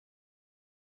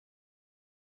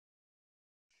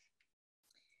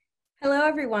Hello,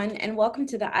 everyone, and welcome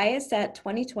to the IACET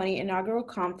 2020 Inaugural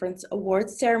Conference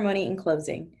Awards Ceremony and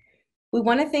Closing. We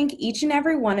want to thank each and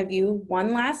every one of you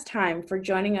one last time for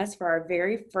joining us for our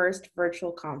very first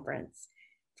virtual conference.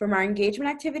 From our engagement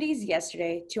activities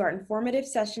yesterday to our informative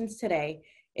sessions today,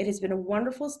 it has been a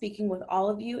wonderful speaking with all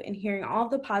of you and hearing all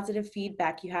of the positive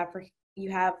feedback you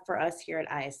have for us here at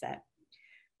IACET.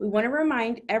 We want to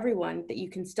remind everyone that you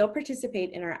can still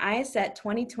participate in our IACET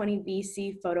 2020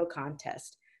 VC photo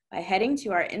contest by heading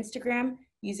to our Instagram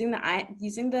using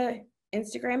the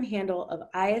Instagram handle of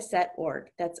IACET.org.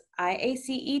 That's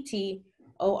IACET.org.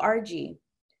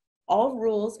 All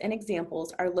rules and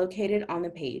examples are located on the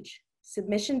page.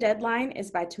 Submission deadline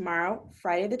is by tomorrow,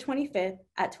 Friday the 25th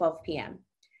at 12 p.m.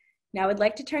 Now I'd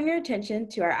like to turn your attention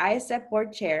to our IACET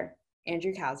Board Chair,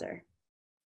 Andrew Kauser.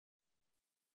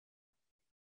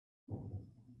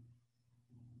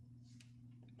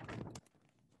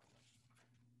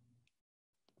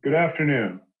 Good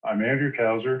afternoon. I'm Andrew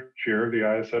Kauser, Chair of the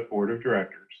IACET Board of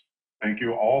Directors. Thank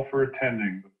you all for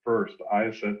attending the first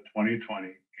IACET 2020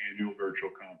 Annual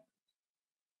Virtual Conference.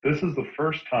 This is the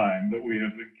first time that we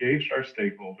have engaged our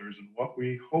stakeholders in what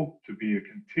we hope to be a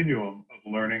continuum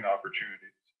of learning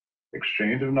opportunities,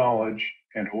 exchange of knowledge,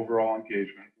 and overall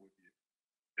engagement with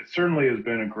you. It certainly has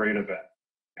been a great event,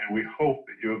 and we hope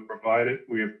that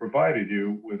we have provided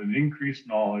you with an increased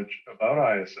knowledge about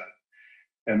IACET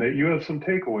and that you have some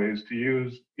takeaways to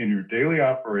use in your daily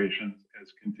operations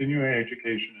as continuing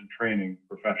education and training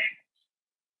professionals.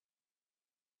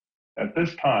 At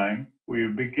this time, we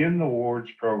begin the awards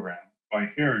program by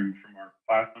hearing from our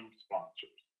platinum sponsors.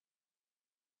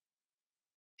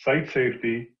 Site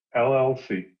Safety,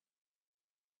 LLC.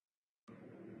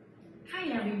 Hi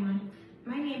everyone,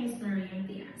 my name is Maria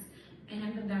Diaz, and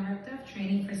I'm the Director of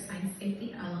Training for Site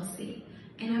Safety, LLC.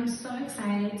 And I'm so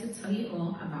excited to tell you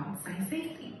all about Site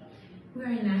Safety. We're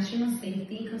a national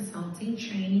safety consulting,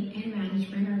 training, and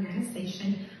management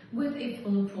organization with a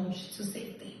full approach to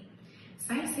safety.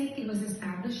 Site Safety was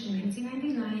established in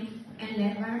 1999 and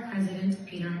led by our president,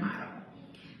 Peter Amato.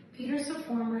 Peter is a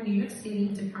former New York City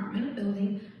Department of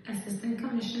Building Assistant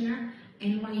Commissioner,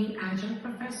 NYU Adjunct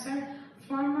Professor,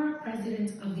 former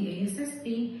president of the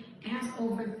ASSB, and has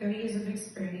over 30 years of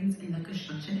experience in the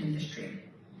construction industry.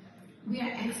 We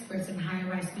are experts in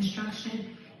high-rise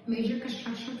construction, major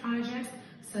construction projects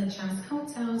such as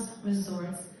hotels,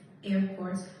 resorts,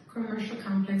 airports, commercial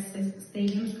complexes,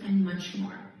 stadiums, and much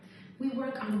more. We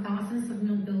work on thousands of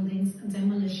new buildings,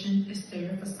 demolition,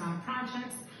 exterior facade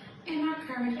projects, and our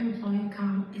current employee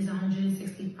count is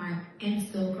 165 and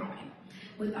still growing,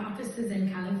 with offices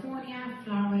in California,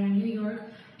 Florida, New York,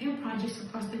 and projects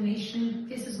across the nation.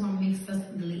 This is what makes us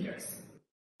the leaders.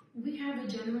 We have a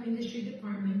general industry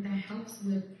department that helps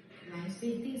with life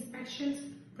safety inspections,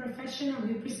 professional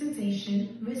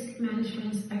representation, risk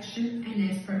management inspection, and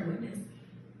expert witness.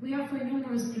 We offer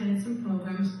numerous plans and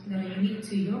programs that are unique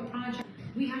to your project.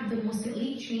 We have the most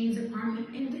elite training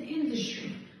department in the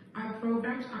industry. Our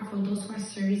programs are for those who are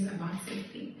serious about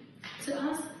safety. To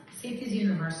us, safety is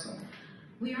universal.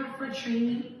 We offer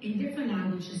training in different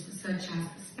languages such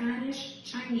as Spanish,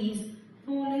 Chinese,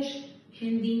 Polish,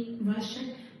 Hindi,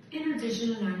 Russian, and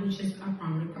additional languages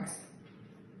upon request.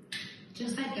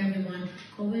 Just like everyone,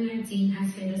 COVID-19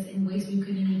 has hit us in ways we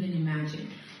couldn't even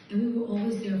imagine, and we were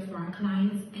always there for our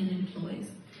clients and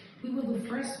employees. We were the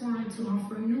first one to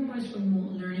offer numerous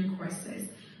remote learning courses.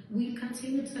 We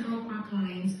continue to help our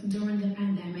clients during the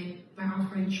pandemic by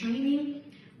offering training,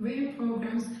 written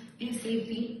programs, and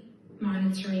safety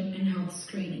monitoring and health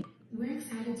screening. We're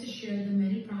excited to share the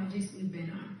many projects we've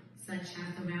been on, such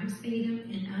as the Rams Stadium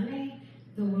in LA,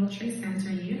 the World Trade Center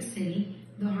in New York City,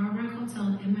 the Hard Rock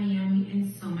Hotel in Miami,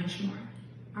 and so much more.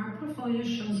 Our portfolio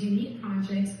shows unique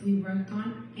projects we worked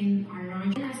on in our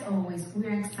large. And as always, we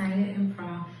are excited and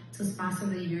proud to sponsor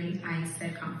the yearly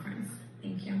IACET conference.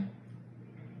 Thank you.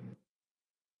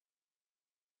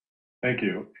 Thank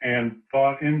you. And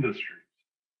Thought Industries.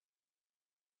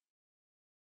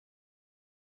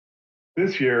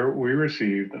 This year, we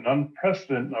received an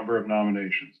unprecedented number of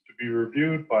nominations to be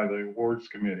reviewed by the awards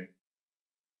committee.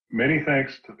 Many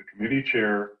thanks to the committee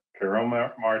chair, Carol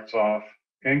Martzoff,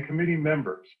 and committee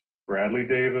members, Bradley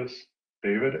Davis,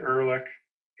 David Ehrlich,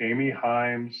 Amy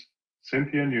Himes,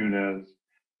 Cynthia Nunez,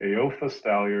 Aofa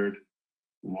Stalliard,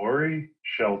 Lori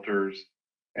Shelters,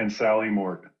 and Sally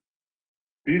Morgan.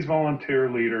 These volunteer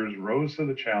leaders rose to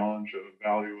the challenge of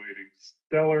evaluating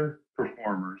stellar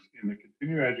performers in the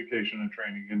continuing education and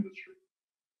training industry.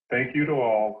 Thank you to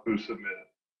all who submitted.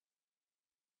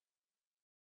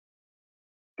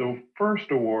 The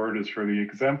first award is for the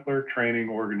Exemplar Training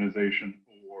Organization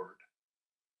Award.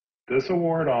 This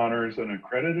award honors an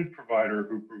accredited provider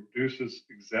who produces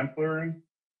exemplary,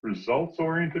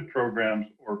 results-oriented programs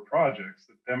or projects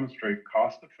that demonstrate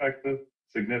cost-effective,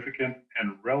 significant,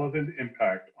 and relevant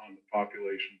impact on the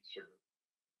population served.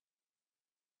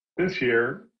 This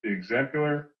year, the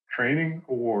Exemplar Training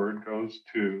Award goes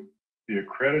to the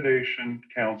Accreditation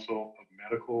Council of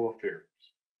Medical Affairs.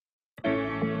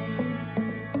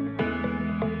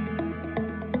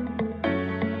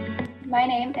 My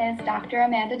name is Dr.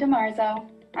 Amanda DiMarzo.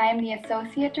 I am the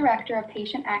Associate Director of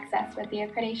Patient Access with the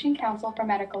Accreditation Council for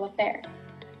Medical Affairs.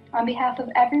 On behalf of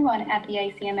everyone at the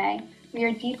ACMA, we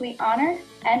are deeply honored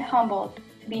and humbled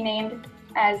to be named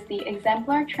as the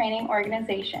Exemplar Training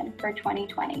Organization for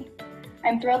 2020.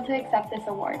 I'm thrilled to accept this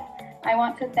award. I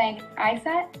want to thank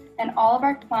IACET and all of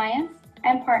our clients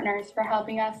and partners for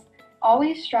helping us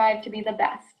always strive to be the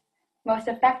best, most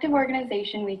effective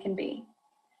organization we can be.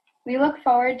 We look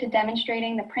forward to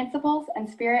demonstrating the principles and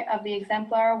spirit of the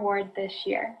Exemplar Award this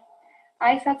year.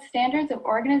 IACET's standards of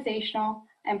organizational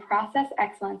and process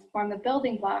excellence form the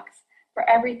building blocks for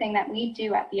everything that we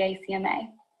do at the ACMA.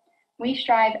 We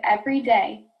strive every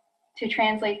day to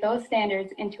translate those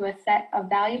standards into a set of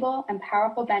valuable and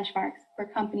powerful benchmarks for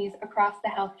companies across the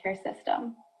healthcare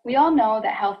system. We all know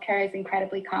that healthcare is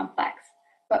incredibly complex,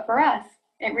 but for us,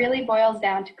 it really boils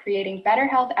down to creating better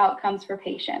health outcomes for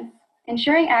patients,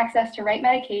 ensuring access to right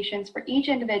medications for each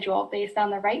individual based on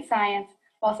the right science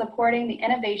while supporting the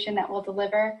innovation that will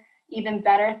deliver even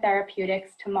better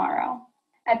therapeutics tomorrow.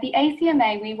 At the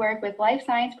ACMA, we work with life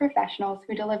science professionals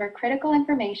who deliver critical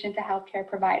information to healthcare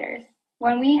providers.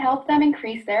 When we help them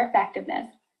increase their effectiveness,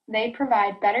 they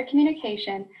provide better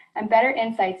communication and better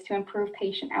insights to improve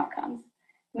patient outcomes.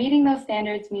 Meeting those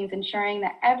standards means ensuring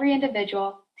that every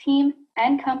individual, team,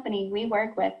 and company we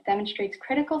work with demonstrates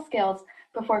critical skills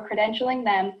before credentialing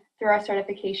them through our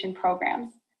certification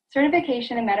programs.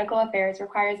 Certification in medical affairs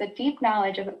requires a deep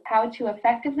knowledge of how to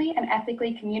effectively and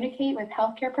ethically communicate with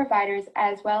healthcare providers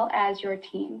as well as your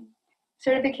team.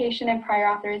 Certification in prior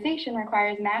authorization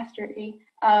requires mastery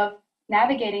of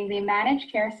navigating the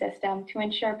managed care system to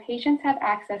ensure patients have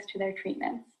access to their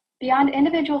treatments. Beyond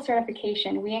individual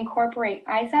certification, we incorporate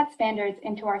IACET standards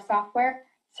into our software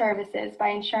services by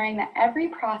ensuring that every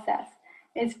process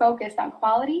is focused on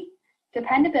quality,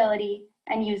 dependability,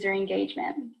 and user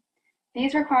engagement.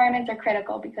 These requirements are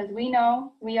critical because we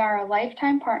know we are a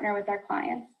lifetime partner with our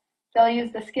clients. They'll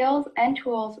use the skills and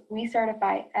tools we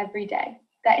certify every day.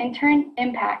 That in turn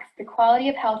impacts the quality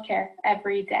of healthcare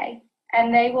every day.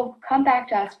 And they will come back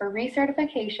to us for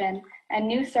recertification and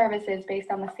new services based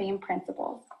on the same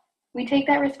principles. We take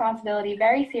that responsibility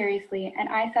very seriously, and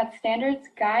IACET standards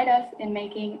guide us in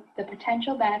making the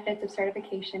potential benefits of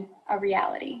certification a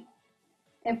reality.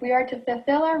 If we are to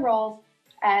fulfill our roles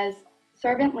as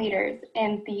servant leaders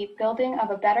in the building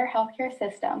of a better healthcare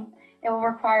system, it will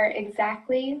require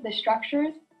exactly the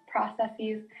structures,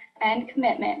 processes, and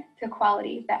commitment to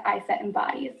quality that IACET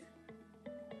embodies.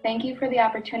 Thank you for the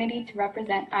opportunity to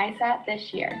represent IACET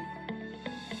this year.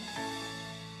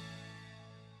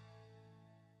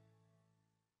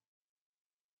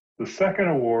 The second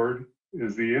award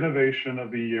is the Innovation of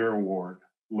the Year Award,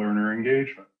 Learner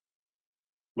Engagement.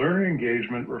 Learner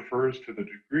engagement refers to the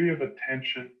degree of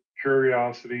attention,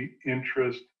 curiosity,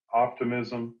 interest,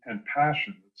 optimism, and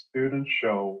passion that students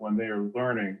show when they are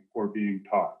learning or being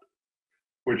taught,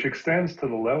 which extends to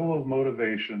the level of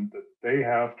motivation that they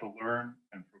have to learn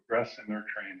and progress in their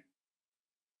training.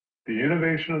 The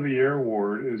Innovation of the Year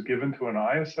Award is given to an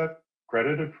IACET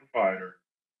accredited provider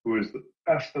who is the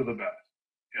best of the best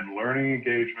in learning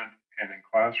engagement and in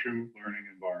classroom learning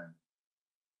environments.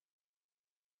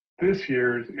 This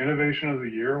year's Innovation of the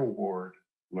Year Award,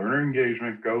 Learner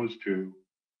Engagement, goes to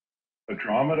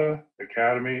Andromeda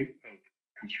Academy of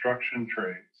Construction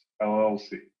Trades,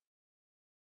 LLC.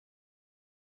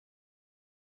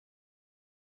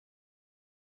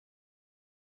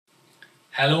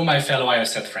 Hello, my fellow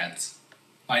IACET friends.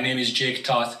 My name is Jake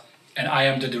Toth, and I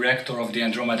am the director of the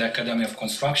Andromeda Academy of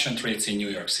Construction Trades in New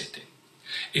York City.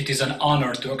 It is an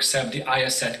honor to accept the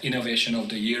IACET Innovation of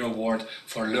the Year Award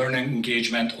for learning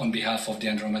engagement on behalf of the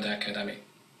Andromeda Academy.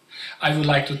 I would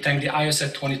like to thank the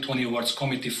IACET 2020 Awards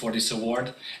Committee for this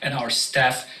award and our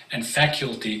staff and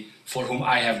faculty for whom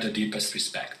I have the deepest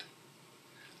respect.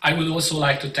 I would also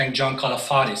like to thank John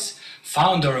Kalafaris,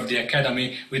 founder of the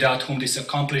Academy, without whom this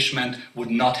accomplishment would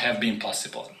not have been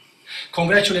possible.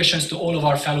 Congratulations to all of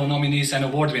our fellow nominees and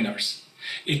award winners.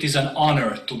 It is an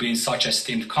honor to be in such an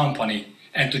esteemed company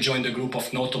and to join the group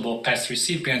of notable past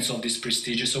recipients of this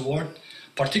prestigious award,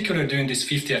 particularly during this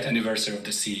 50th anniversary of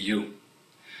the CEU.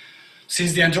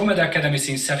 Since the Andromeda Academy's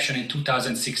inception in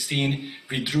 2016,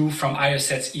 we drew from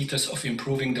IACET's ethos of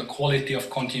improving the quality of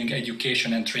continuing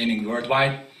education and training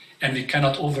worldwide, and we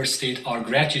cannot overstate our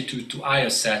gratitude to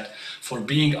IACET for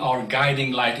being our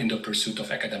guiding light in the pursuit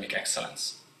of academic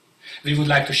excellence. We would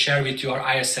like to share with you, our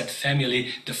IACET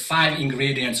family, the 5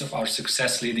 ingredients of our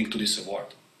success leading to this award.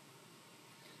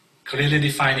 Clearly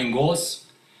defining goals,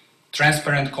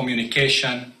 transparent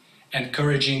communication,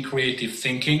 encouraging creative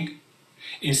thinking,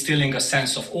 instilling a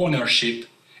sense of ownership,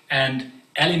 and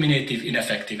eliminating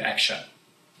ineffective action.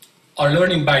 Our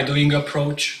learning by doing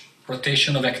approach,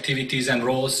 rotation of activities and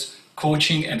roles,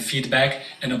 coaching and feedback,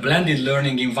 and a blended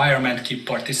learning environment keep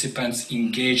participants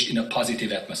engaged in a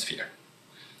positive atmosphere.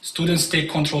 Students take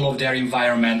control of their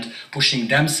environment, pushing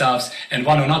themselves and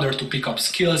one another to pick up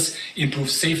skills, improve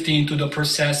safety into the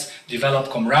process,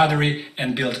 develop camaraderie,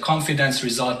 and build confidence,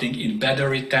 resulting in better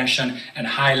retention and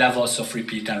high levels of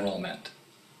repeat enrollment.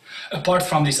 Apart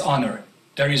from this honor,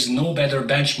 there is no better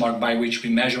benchmark by which we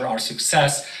measure our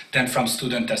success than from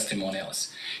student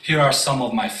testimonials. Here are some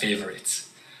of my favorites.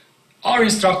 Our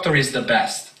instructor is the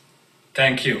best.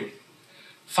 Thank you.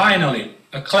 Finally,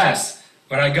 a class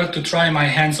where I got to try my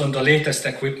hands on the latest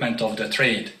equipment of the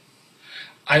trade.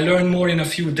 I learned more in a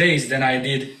few days than I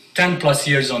did 10+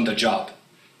 years on the job.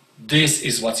 This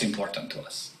is what's important to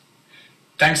us.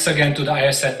 Thanks again to the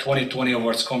IACET 2020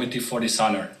 Awards Committee for this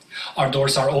honor. Our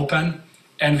doors are open,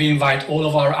 and we invite all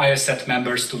of our IACET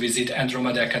members to visit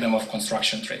Andromeda Academy of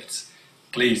Construction Trades.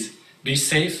 Please be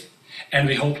safe, and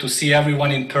we hope to see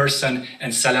everyone in person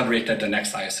and celebrate at the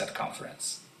next IACET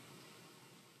conference.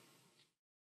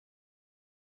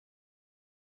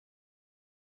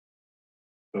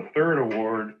 The third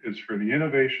award is for the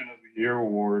Innovation of the Year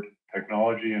Award,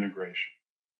 Technology Integration.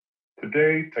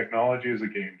 Today, technology is a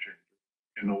game changer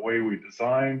in the way we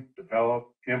design, develop,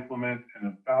 implement,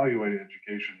 and evaluate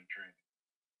education and training.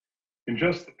 In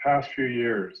just the past few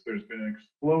years, there's been an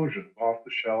explosion of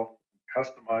off-the-shelf,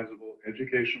 customizable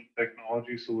educational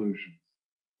technology solutions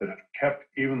that have kept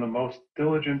even the most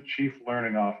diligent chief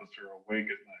learning officer awake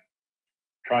at night,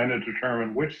 trying to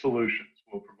determine which solutions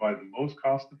will provide the most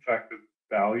cost-effective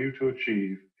value to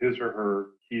achieve his or her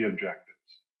key objectives.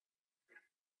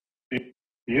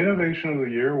 The Innovation of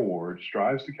the Year Award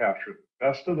strives to capture the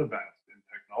best of the best in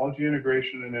technology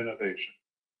integration and innovation.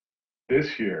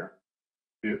 This year,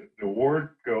 the award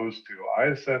goes to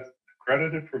IACET's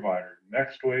accredited provider,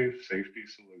 Next Wave Safety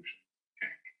Solutions,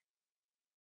 Inc.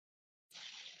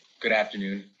 Good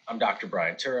afternoon. I'm Dr.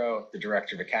 Brian Turo, the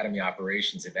Director of Academy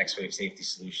Operations at Next Wave Safety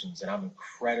Solutions, and I'm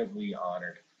incredibly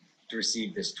honored to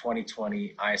receive this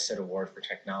 2020 IACET Award for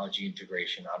Technology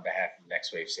Integration on behalf of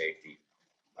Next Wave Safety.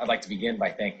 I'd like to begin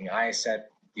by thanking IACET,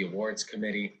 the awards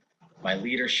committee, my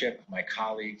leadership, my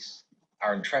colleagues,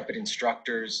 our intrepid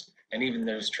instructors, and even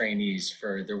those trainees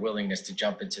for their willingness to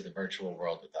jump into the virtual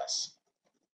world with us.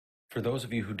 For those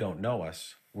of you who don't know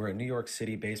us, we're a New York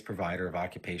City-based provider of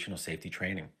occupational safety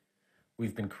training.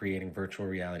 We've been creating virtual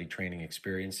reality training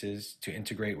experiences to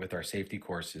integrate with our safety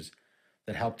courses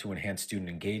that help to enhance student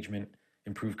engagement,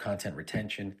 improve content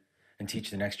retention, and teach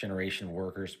the next generation of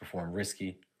workers to perform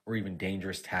risky or even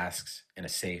dangerous tasks in a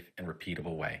safe and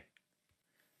repeatable way.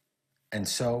 And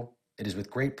so, it is with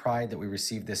great pride that we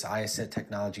received this IACET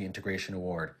Technology Integration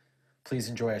Award. Please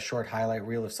enjoy a short highlight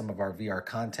reel of some of our VR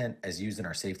content as used in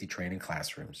our safety training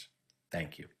classrooms.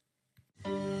 Thank you.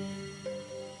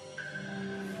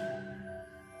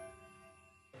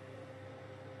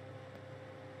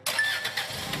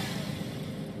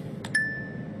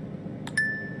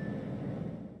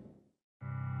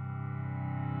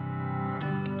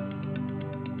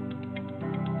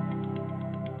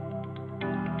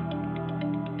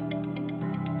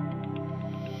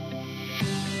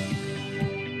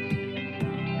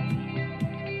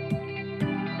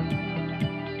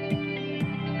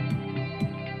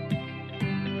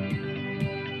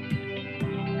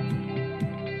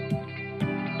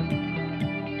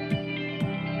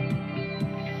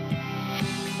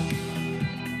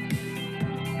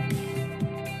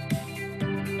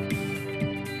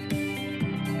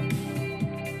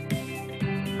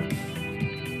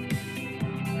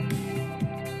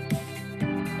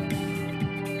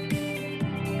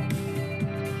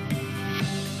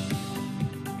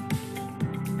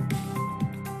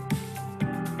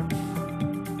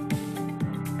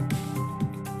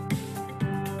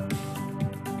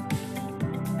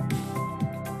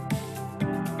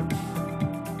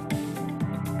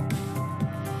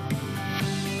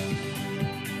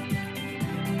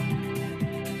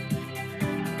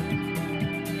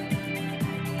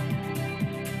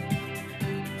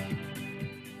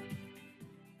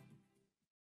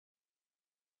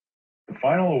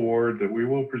 final award that we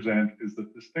will present is the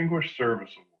Distinguished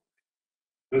Service Award.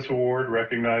 This award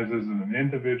recognizes an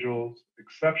individual's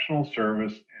exceptional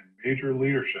service and major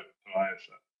leadership to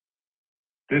IACET.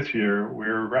 This year, we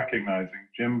are recognizing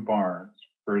Jim Barnes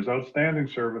for his outstanding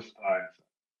service to IACET.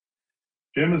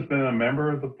 Jim has been a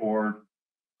member of the board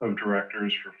of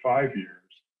directors for 5 years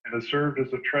and has served as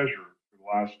a treasurer for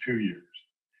the last 2 years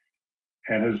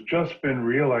and has just been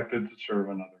re-elected to serve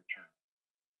another term.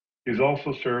 He's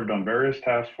also served on various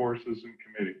task forces and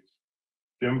committees.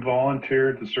 Jim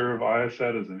volunteered to serve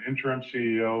IACET as an interim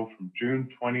CEO from June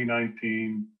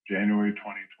 2019, January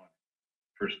 2020.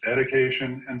 For his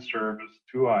dedication and service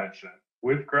to IACET,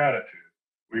 with gratitude,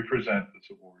 we present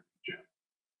this award to Jim.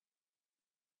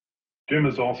 Jim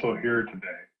is also here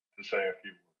today to say a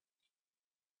few words.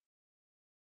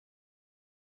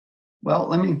 Well,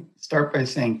 let me start by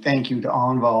saying thank you to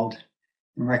all involved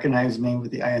in recognizing me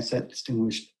with the IACET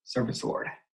Distinguished Service Award.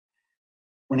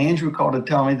 When Andrew called to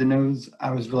tell me the news, I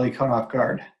was really caught off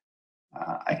guard.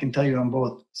 I can tell you I'm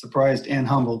both surprised and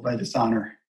humbled by this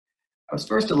honor. I was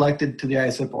first elected to the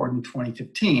IACET board in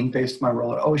 2015 based on my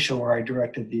role at OSHA, where I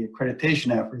directed the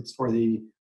accreditation efforts for the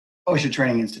OSHA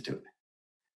Training Institute.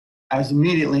 I was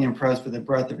immediately impressed with the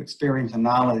breadth of experience and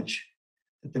knowledge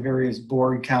that the various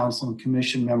board, council, and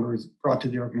commission members brought to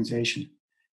the organization.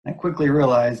 And I quickly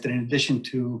realized that in addition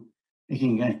to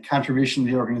making a contribution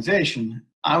to the organization,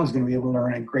 I was going to be able to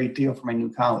learn a great deal from my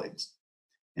new colleagues.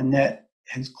 And that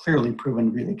has clearly proven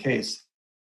to be the case.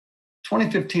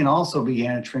 2015 also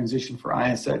began a transition for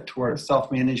IACET toward a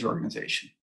self-managed organization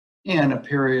and a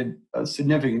period of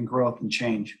significant growth and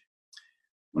change.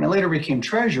 When I later became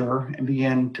treasurer and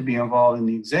began to be involved in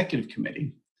the executive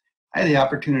committee, I had the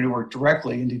opportunity to work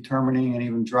directly in determining and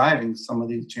even driving some of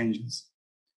these changes.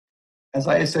 As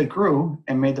IACET grew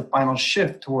and made the final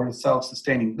shift toward a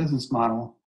self-sustaining business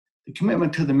model, the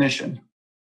commitment to the mission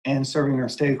and serving our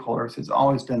stakeholders has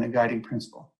always been the guiding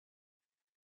principle.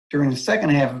 During the second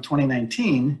half of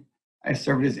 2019, I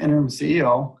served as interim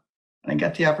CEO, and I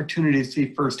got the opportunity to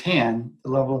see firsthand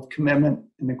the level of commitment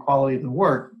and the quality of the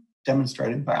work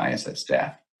demonstrated by IACET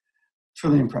staff.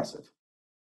 Truly impressive.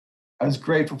 I was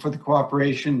grateful for the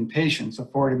cooperation and patience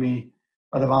afforded me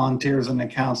by the volunteers on the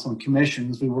council and commission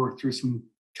as we worked through some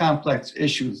complex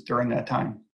issues during that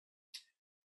time.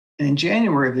 And in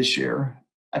January of this year,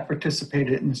 I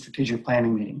participated in the strategic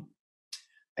planning meeting.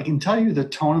 I can tell you the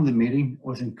tone of the meeting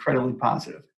was incredibly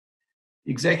positive.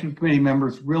 The executive committee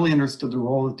members really understood the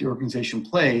role that the organization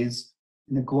plays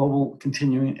in the global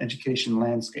continuing education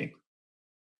landscape.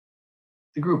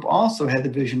 The group also had the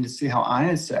vision to see how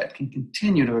IACET can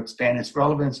continue to expand its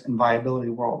relevance and viability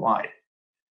worldwide.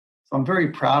 So I'm very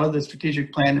proud of the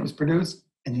strategic plan that was produced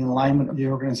and the alignment of the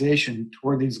organization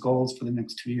toward these goals for the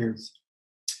next 2 years.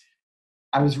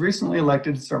 I was recently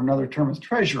elected to serve another term as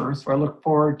treasurer, so I look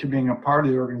forward to being a part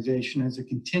of the organization as it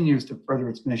continues to further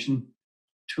its mission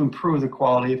to improve the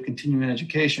quality of continuing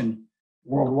education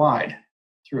worldwide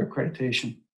through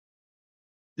accreditation.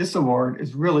 This award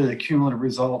is really the cumulative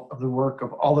result of the work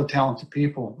of all the talented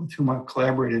people with whom I've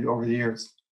collaborated over the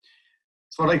years.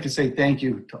 So I'd like to say thank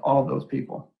you to all of those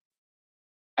people.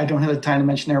 I don't have the time to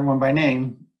mention everyone by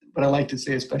name, but I'd like to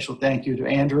say a special thank you to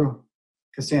Andrew,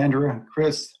 Cassandra,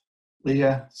 Chris,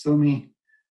 Leah, Sumi,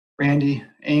 Randy,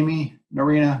 Amy,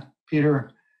 Marina,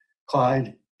 Peter,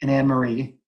 Clyde, and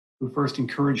Anne-Marie, who first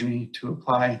encouraged me to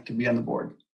apply to be on the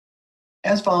board.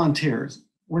 As volunteers,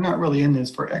 we're not really in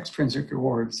this for extrinsic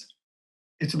rewards.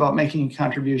 It's about making a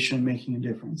contribution and making a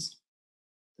difference.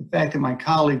 The fact that my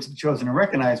colleagues have chosen to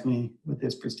recognize me with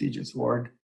this prestigious award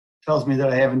tells me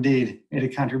that I have indeed made a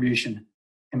contribution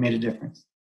and made a difference.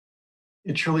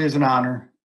 It truly is an honor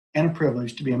and a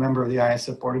privilege to be a member of the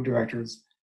IACET Board of Directors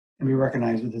and be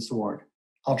recognized with this award.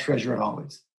 I'll treasure it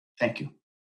always. Thank you.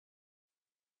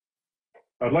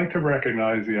 I'd like to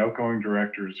recognize the outgoing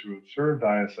directors who have served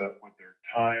IACET with their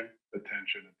time,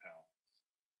 attention, and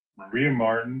talent. Maria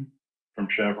Martin from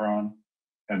Chevron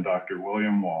and Dr.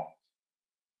 William Walls.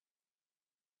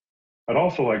 I'd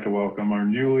also like to welcome our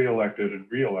newly elected and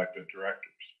re-elected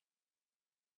directors.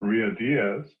 Maria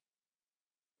Diaz,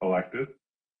 elected,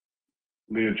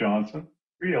 Leah Johnson,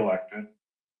 re-elected,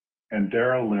 and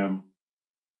Dara Lim,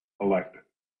 elected.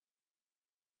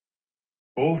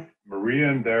 Both Maria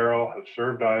and Daryl have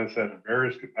served IACET in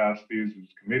various capacities as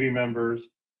committee members,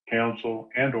 council,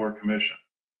 and/or commission.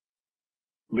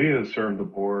 Leah has served the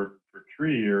board for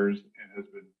 3 years and has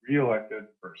been re-elected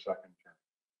for a second term.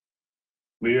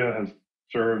 Leah has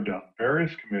served on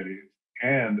various committees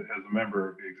and as a member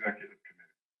of the executive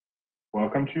committee.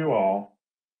 Welcome to you all,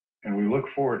 and we look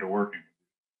forward to working with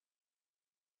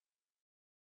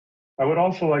you. I would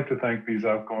also like to thank these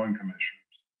outgoing commissioners.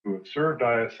 who have served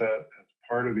IACET as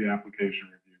part of the application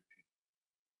review team: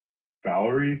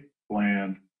 Valerie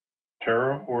Bland,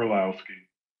 Tara Orlowski,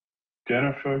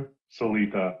 Jennifer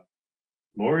Salita,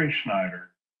 Lori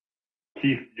Schneider,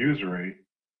 Keith Usery,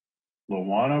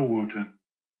 Lawana Wooten,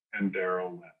 and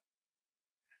Daryl Lynn.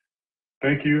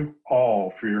 Thank you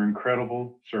all for your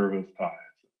incredible service to IACET.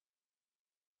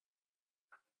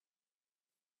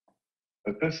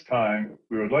 At this time,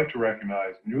 we would like to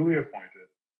recognize newly appointed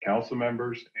council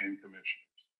members and commissioners.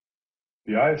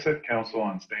 The IACET Council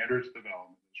on Standards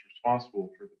Development is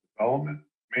responsible for the development,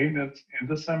 maintenance, and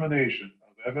dissemination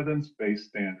of evidence-based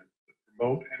standards that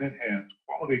promote and enhance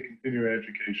quality continuing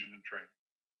education and training.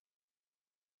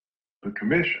 The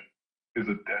Commission is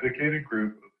a dedicated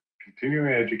group of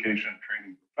continuing education and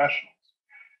training professionals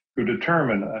who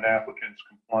determine an applicant's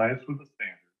compliance with the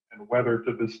standard and whether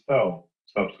to bestow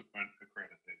subsequent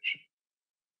accreditation.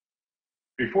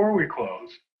 Before we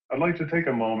close, I'd like to take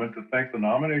a moment to thank the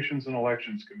Nominations and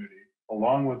Elections Committee,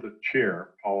 along with the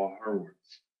chair, Paula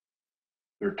Hurwitz.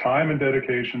 Their time and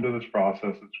dedication to this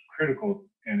process is critical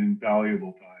and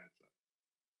invaluable to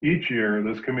IACET. Each year,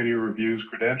 this committee reviews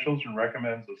credentials and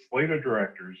recommends a slate of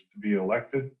directors to be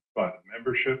elected by the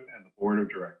membership and the board of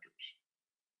directors.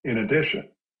 In addition,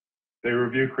 they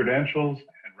review credentials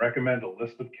and recommend a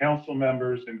list of council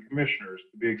members and commissioners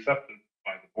to be accepted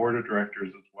by the board of directors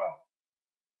as well.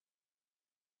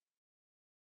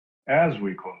 As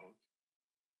we close,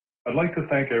 I'd like to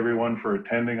thank everyone for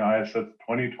attending IACET's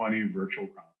 2020 virtual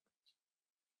conference.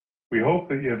 We hope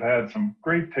that you've had some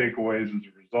great takeaways as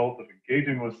a result of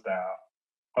engaging with staff,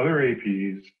 other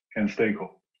APs, and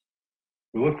stakeholders.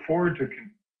 We look forward to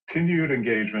continued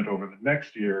engagement over the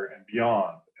next year and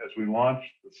beyond as we launch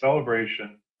the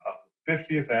celebration of the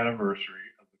 50th anniversary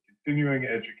of the Continuing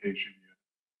Education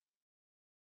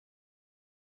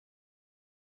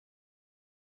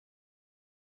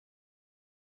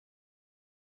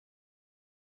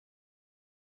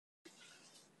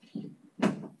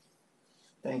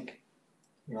Thank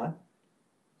you. On?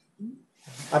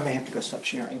 I may have to go stop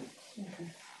sharing.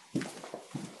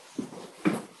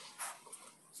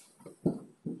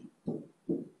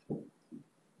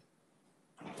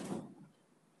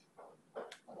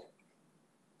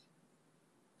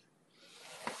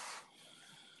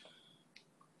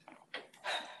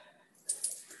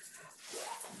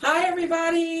 Hi,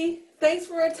 everybody. Thanks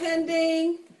for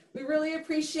attending. We really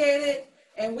appreciate it.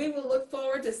 And we will look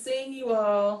forward to seeing you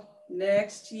all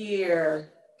next year.